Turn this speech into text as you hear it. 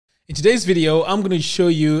In today's video, I'm going to show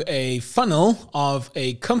you a funnel of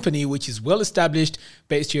a company which is well established,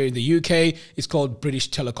 based here in the UK. It's called British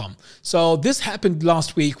Telecom. So this happened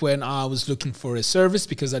last week when I was looking for a service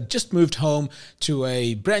because I just moved home to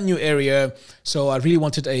a brand new area. So I really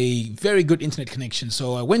wanted a very good internet connection.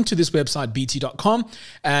 So I went to this website, bt.com,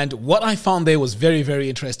 and what I found there was very, very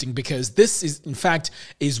interesting because this is, in fact,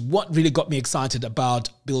 is what really got me excited about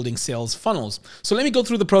building sales funnels. So let me go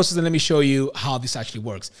through the process and let me show you how this actually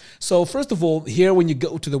works. So first of all, here when you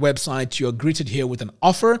go to the website, you're greeted here with an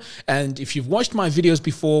offer. And if you've watched my videos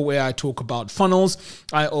before where I talk about funnels,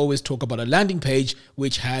 I always talk about a landing page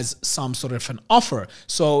which has some sort of an offer.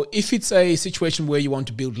 So if it's a situation where you want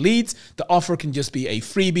to build leads, the offer can just be a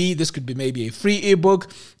freebie. This could be maybe a free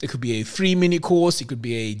ebook. It could be a free mini course. It could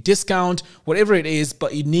be a discount, whatever it is,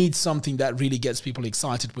 but it needs something that really gets people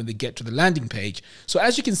excited when they get to the landing page. So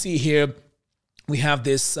as you can see here, we have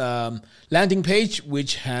this landing page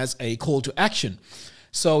which has a call to action.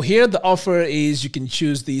 So here the offer is you can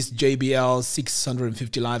choose these JBL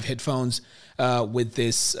 650 live headphones with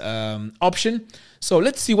this option. So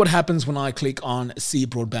let's see what happens when I click on see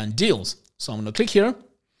broadband deals. So I'm going to click here.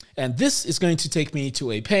 And this is going to take me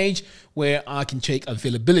to a page where I can check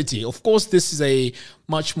availability. Of course, this is a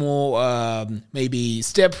much more maybe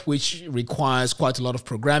step which requires quite a lot of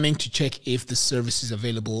programming to check if the service is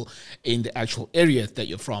available in the actual area that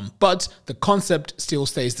you're from. But the concept still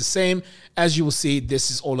stays the same. As you will see,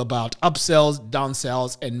 this is all about upsells,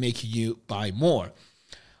 downsells, and making you buy more.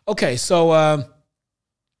 Okay, so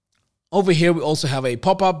over here, we also have a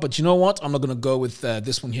pop-up, but you know what? I'm not going to go with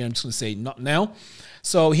this one here. I'm just going to say not now.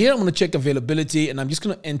 So here I'm going to check availability and I'm just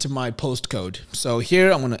going to enter my postcode. So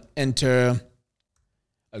here I'm going to enter.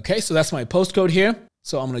 Okay, so that's my postcode here.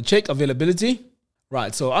 So I'm going to check availability.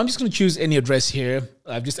 Right, so I'm just going to choose any address here.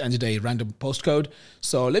 I've just entered a random postcode.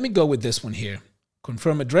 So let me go with this one here.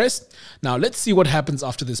 Confirm address. Now let's see what happens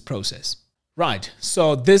after this process. Right,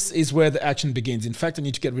 so this is where the action begins. In fact, I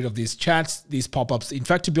need to get rid of these chats, these pop-ups. In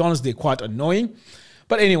fact, to be honest, they're quite annoying.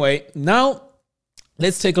 But anyway, now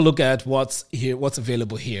let's take a look at what's here, what's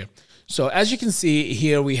available here. So as you can see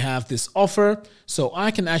here, we have this offer. So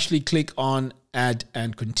I can actually click on add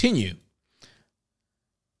and continue.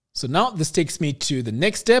 So now this takes me to the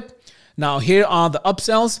next step. Now here are the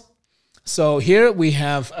upsells. So here we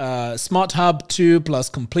have Smart Hub 2 plus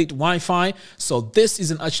complete Wi-Fi. So this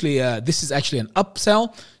is actually an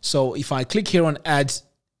upsell. So if I click here on add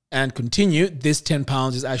and continue, this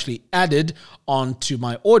 £10 is actually added onto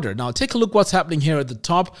my order. Now take a look what's happening here at the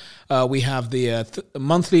top. We have the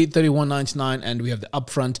monthly $31.99 and we have the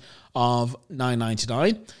upfront of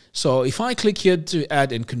 $9.99. So if I click here to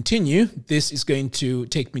add and continue, this is going to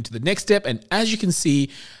take me to the next step. And as you can see,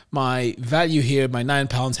 my value here, my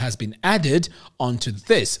 £9 has been added onto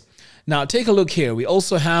this. Now take a look here. We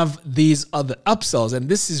also have these other upsells, and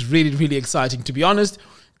this is really, really exciting. To be honest,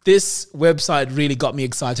 this website really got me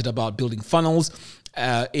excited about building funnels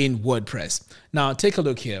in WordPress. Now take a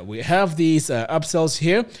look here. We have these upsells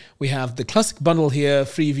here. We have the classic bundle here,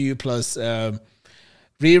 free view plus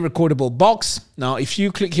re-recordable box. Now, if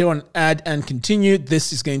you click here on add and continue,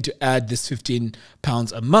 this is going to add this £15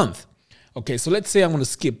 a month. Okay, so let's say I'm going to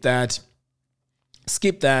skip that.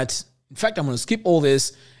 In fact, I'm going to skip all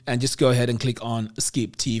this and just go ahead and click on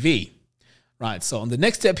skip TV. Right, so on the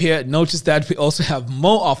next step here, notice that we also have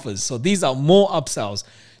more offers. So these are more upsells.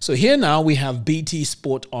 So here now we have BT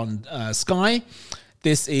Sport on Sky.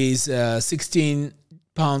 This is £16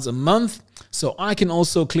 a month. So I can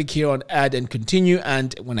also click here on add and continue.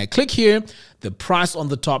 And when I click here, the price on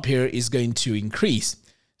the top here is going to increase.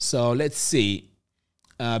 So let's see.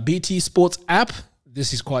 BT Sports app.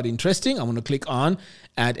 This is quite interesting. I'm going to click on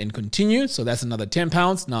add and continue. So that's another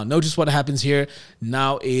 £10. Now notice what happens here.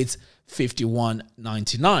 Now it's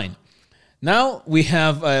 $51.99. Now we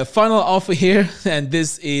have a final offer here, and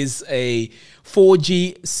this is a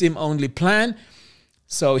 4G SIM only plan.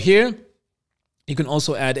 So here you can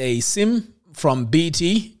also add a SIM from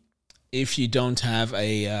BT if you don't have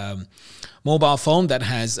a mobile phone that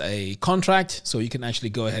has a contract. So you can actually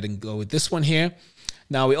go ahead and go with this one here.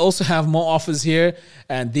 Now we also have more offers here,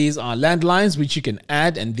 and these are landlines which you can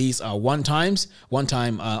add, and these are one-time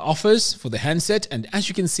offers for the handset. And as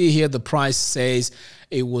you can see here, the price says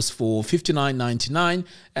it was for $59.99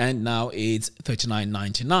 and now it's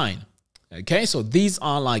 $39.99. Okay, so these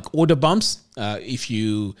are like order bumps if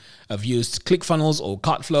you have used ClickFunnels or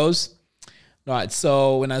Cartflows. Right,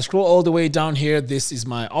 so when I scroll all the way down here, this is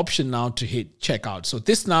my option now to hit checkout. So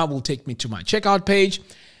this now will take me to my checkout page.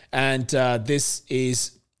 And this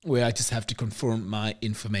is where I just have to confirm my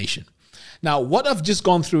information. Now, what I've just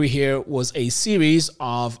gone through here was a series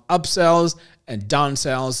of upsells and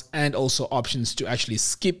downsells, and also options to actually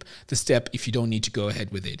skip the step if you don't need to go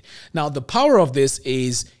ahead with it. Now, the power of this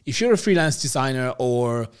is if you're a freelance designer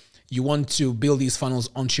or you want to build these funnels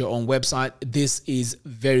onto your own website, this is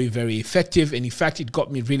very, very effective. And in fact, it got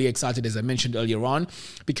me really excited, as I mentioned earlier on,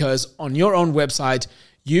 because on your own website,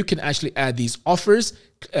 you can actually add these offers,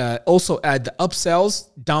 also add the upsells,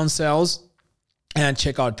 downsells, and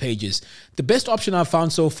checkout pages. The best option I've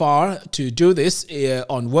found so far to do this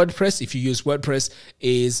on WordPress, if you use WordPress,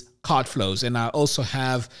 is Cartflows. And I also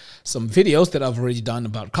have some videos that I've already done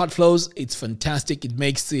about Cartflows. It's fantastic. It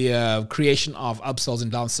makes the creation of upsells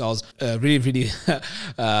and downsells really, really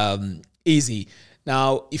easy.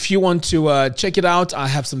 Now, if you want to check it out, I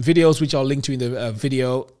have some videos which I'll link to in the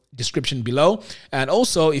video description below. And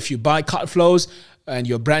also, if you buy Cartflows and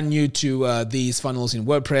you're brand new to these funnels in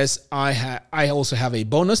WordPress, I also have a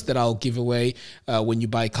bonus that I'll give away when you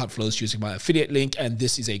buy Cartflows using my affiliate link. And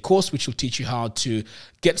this is a course which will teach you how to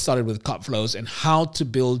get started with Cartflows and how to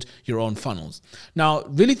build your own funnels. Now,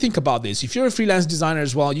 really think about this. If you're a freelance designer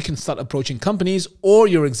as well, you can start approaching companies or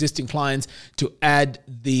your existing clients to add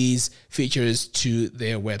these features to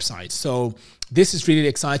their website. So this is really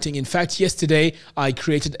exciting. In fact, yesterday I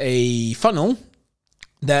created a funnel,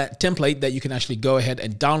 that template that you can actually go ahead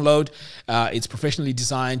and download. It's professionally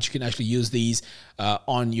designed. You can actually use these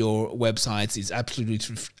on your websites. It's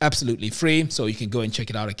absolutely free. So you can go and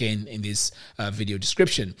check it out again in this video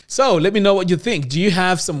description. So let me know what you think. Do you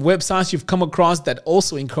have some websites you've come across that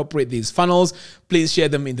also incorporate these funnels? Please share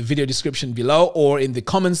them in the video description below or in the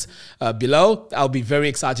comments below. I'll be very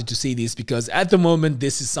excited to see these because at the moment,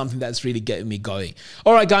 this is something that's really getting me going.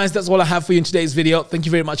 All right, guys, that's all I have for you in today's video. Thank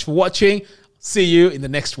you very much for watching. See you in the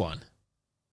next one.